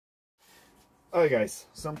Hi guys,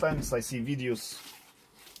 sometimes I see videos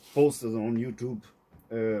posted on YouTube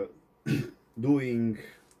doing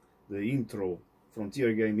the intro,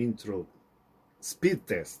 Frontier game intro speed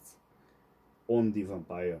test on the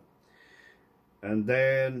Vampire, and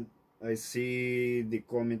then I see the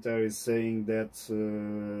commentaries saying that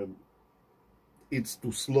it's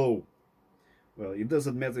too slow. Well, it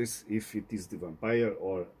doesn't matter if it is the Vampire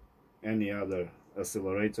or any other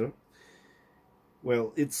accelerator.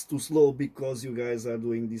 Well, it's too slow because you guys are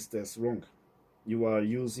doing this test wrong. You are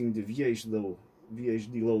using the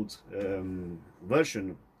WHDLoad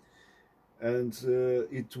version, and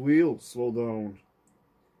it will slow down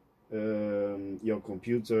your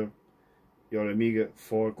computer, your Amiga,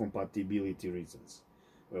 for compatibility reasons.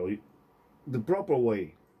 Well, the proper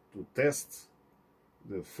way to test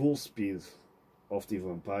the full speed of the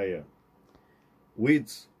Vampire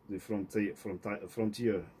with the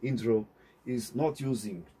Frontier intro is not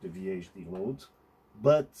using the WHDLoad,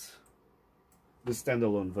 but the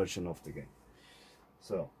standalone version of the game.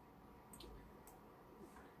 So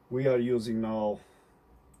we are using now,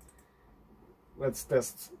 let's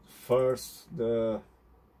test first the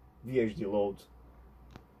WHDLoad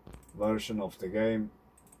version of the game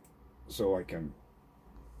so I can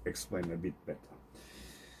explain a bit better.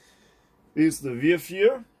 This is the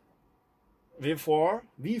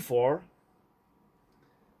V4.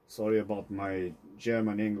 Sorry about my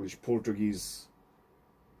German, English, Portuguese,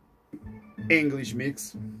 English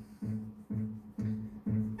mix.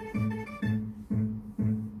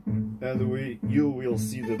 And you will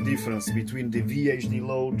see the difference between the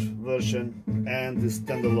WHDLoad version and the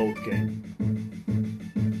standalone game.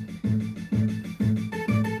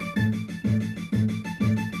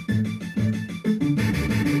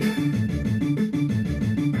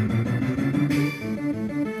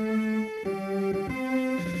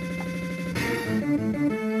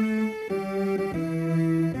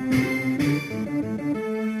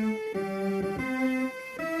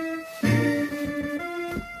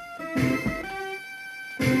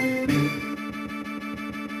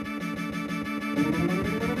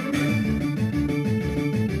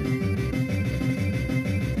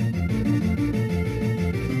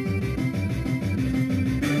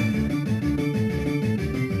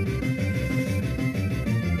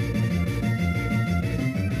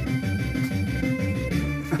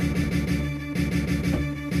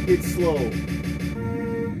 It's slow.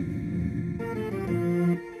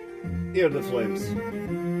 Hear the flames.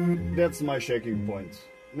 That's my shaking point.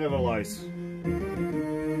 Never lies.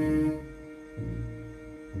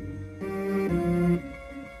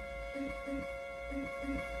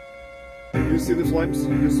 You see the flames?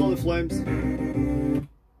 You saw the flames?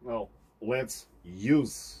 Well, let's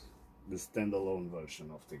use the standalone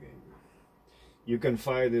version of the game. You can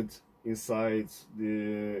find it inside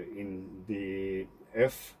in the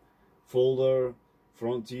F folder,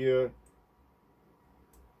 Frontier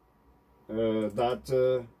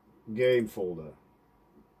data game folder.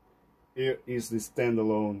 Here is the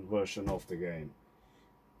standalone version of the game.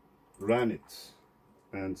 Run it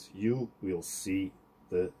and you will see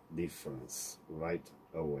the difference right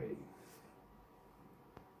away.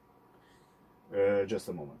 Just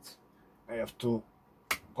a moment. I have to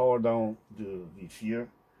power down the V4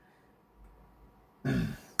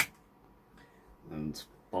 and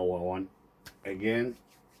power on again,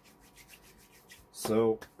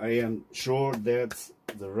 so I am sure that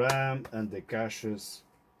the RAM and the caches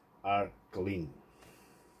are clean.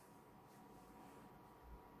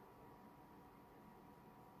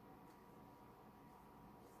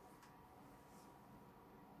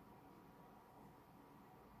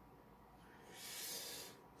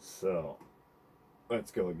 So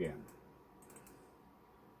let's go again.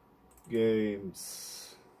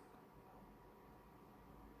 Games,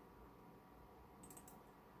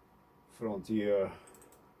 Frontier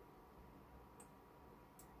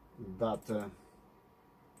data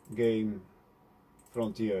game,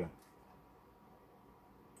 Frontier.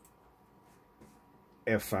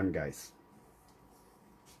 Have fun, guys.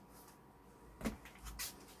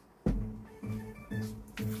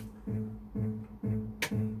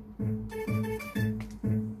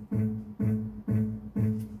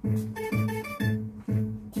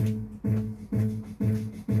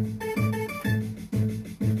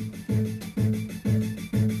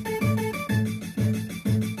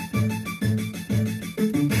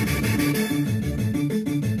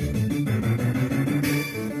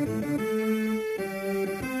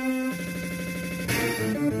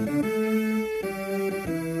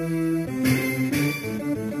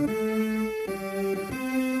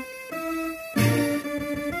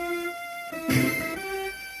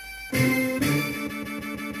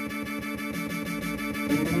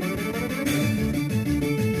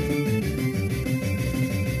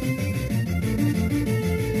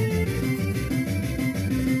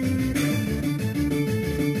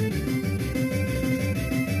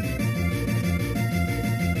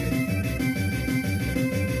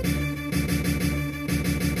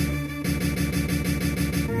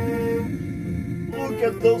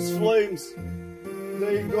 Look at those flames,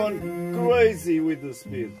 they're gone crazy with the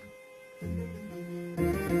speed.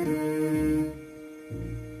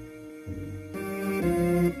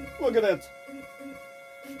 Look at that.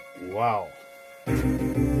 Wow.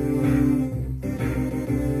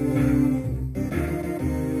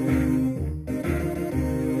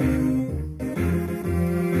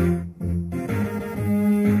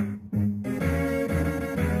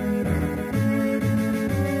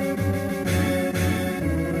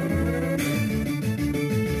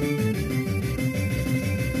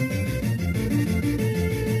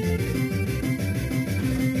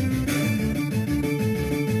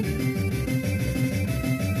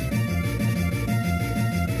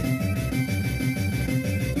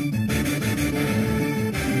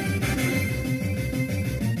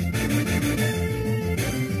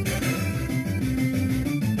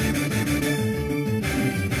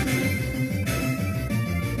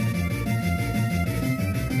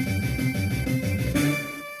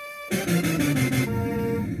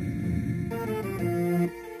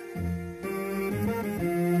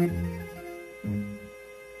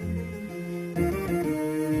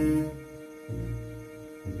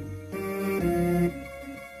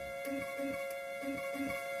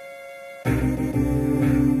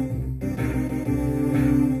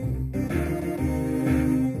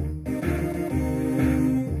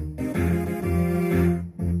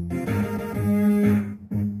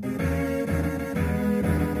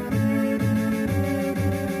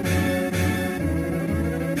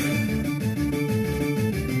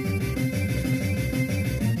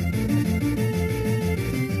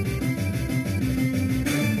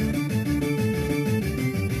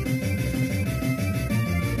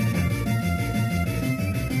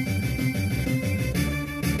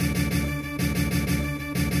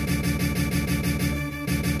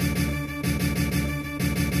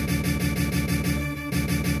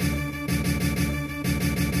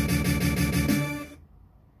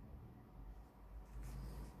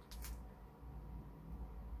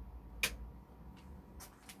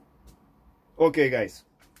 Okay guys,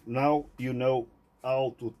 now you know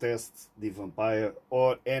how to test the Vampire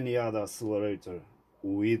or any other accelerator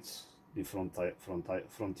with the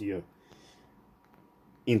Frontier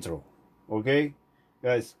intro. Okay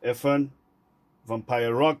guys, have fun,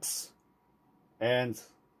 Vampire rocks, and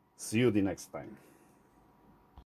see you the next time.